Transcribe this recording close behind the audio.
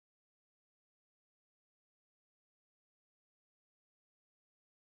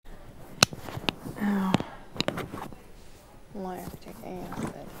Lactic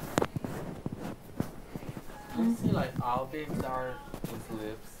acid. You see, like, our babies are with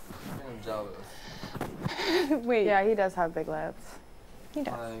lips. I'm jealous. Wait. Yeah, he does have big lips. He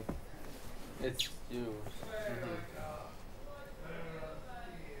does. Like, it's you.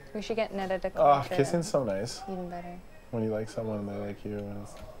 We should get Netta to come Oh, to kissing's so nice. even better. When you like someone and they like you. And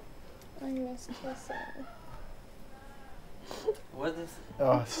it's... I miss kissing. What is?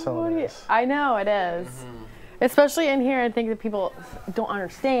 Oh, it's so nice. I know, it is. Especially in here, I think that people don't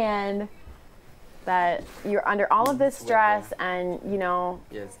understand that you're under all of this stress and, you know,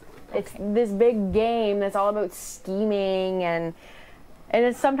 Yes. it's this big game that's all about scheming and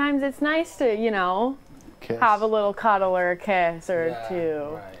it's sometimes it's nice to, you know, Kiss. have a little cuddle or a kiss or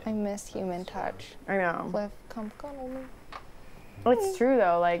two. Right. I miss human touch. I know. Cliff, come cuddle me. It's true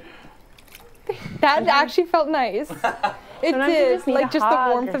though, like That actually felt nice. It sometimes you did, just need like a just the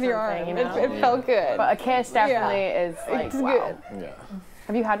hug warmth or of your something, arm. you know? It felt good. but a kiss definitely is like It's wow. good. Yeah.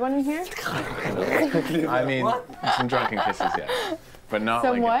 Have you had one in here? I mean, some drunken kisses, yeah. But not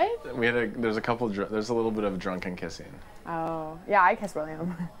Some like what? we had there's a little bit of drunken kissing. Oh, yeah, I kissed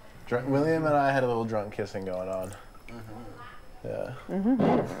William. William and I had a little drunk kissing going on. Yeah.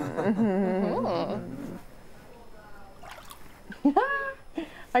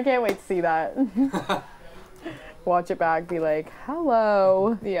 I can't wait to see that. Watch it back, be like,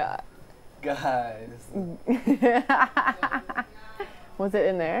 hello. Yeah. Guys. Was it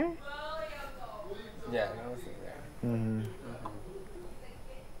in there? Yeah, that was in there.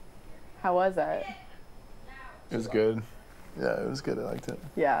 How was it? It was good. Yeah, it was good. I liked it.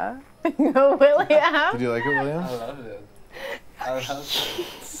 Yeah. William? Did you like it, William? I loved it. I loved it.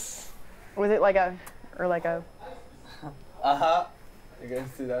 Was it like a, or like a, You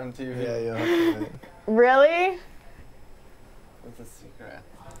can see that on TV. Yeah, you'll have to admit. really? It's a secret.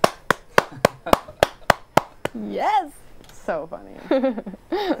 Yes. So funny.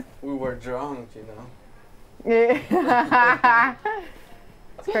 We were drunk, you know.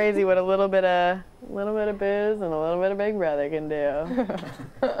 It's crazy what a little bit of booze and a little bit of Big Brother can do.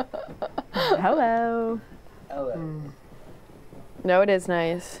 Hello. Hello. No, it is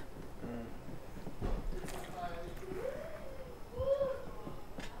nice.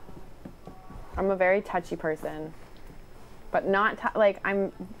 I'm a very touchy person, but not like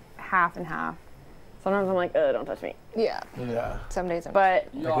I'm half and half. Sometimes I'm like, don't touch me. Yeah. Yeah. Some days I'm. But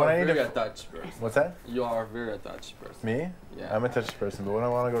You Like when are I need very to- attached person. What's that? You are a very attached person. Me? Yeah. I'm a touchy person, but when I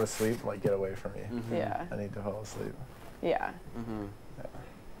want to go to sleep, like, get away from me. yeah, I need to fall asleep. yeah, Mm-hmm.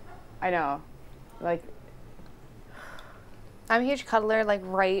 I know. Like, I'm a huge cuddler, like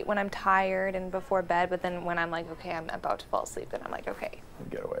right when I'm tired and before bed, but then when I'm like, okay, I'm about to fall asleep, then I'm like, okay.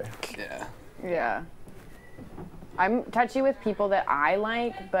 Get away. Yeah. yeah. I'm touchy with people that I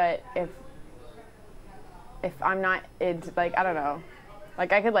like, but if I'm not, it's like, I don't know.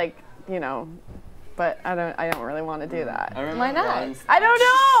 Like I could like, you know, but I don't really want to do that. I remember Why not? once- I don't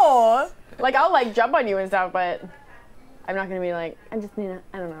know. Like I'll like jump on you and stuff, but I'm not gonna be like, I just need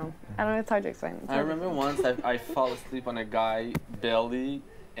I don't know. It's hard to explain. It's I hard to remember once I fell asleep on a guy belly,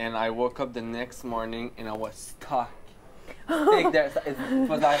 and I woke up the next morning and I was stuck. Like there, it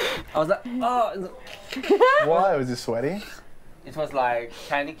was like I was like, oh, Why? Was it sweaty? it was like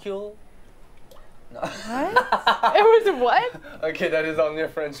canicule. No. It was what? Okay, that is only a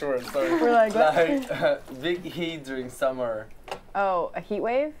French word. Sorry. We're like, what? Like big heat during summer. Oh, a heat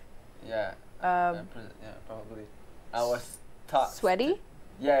wave? Yeah. Um, Yeah, probably. I was stuck. Sweaty?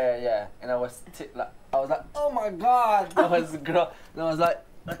 Yeah. And I was like, oh my god, that was gross. And I was like,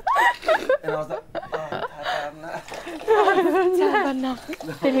 and I was like, oh,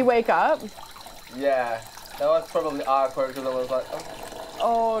 did he wake up? yeah. That was probably awkward because I was like, oh.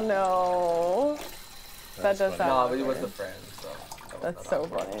 Oh no. That does sound No, but he awkward. was a friend, so. that was That's not so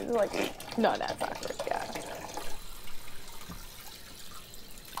awkward. funny. It's like, no, that's awkward, yeah.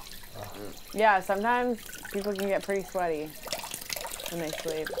 Yeah, sometimes people can get pretty sweaty when they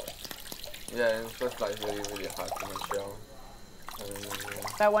sleep. Yeah, and it was like really, really hot in the show. I remember.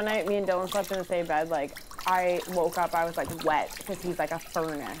 That one night, me and Dylan slept in the same bed. Like, I woke up, I was like wet because he's like a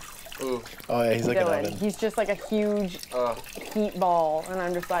furnace. Ooh. Oh yeah, he's like an Dylan, oven. he's just like a huge Oh. heat ball, and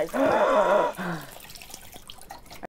I'm just like,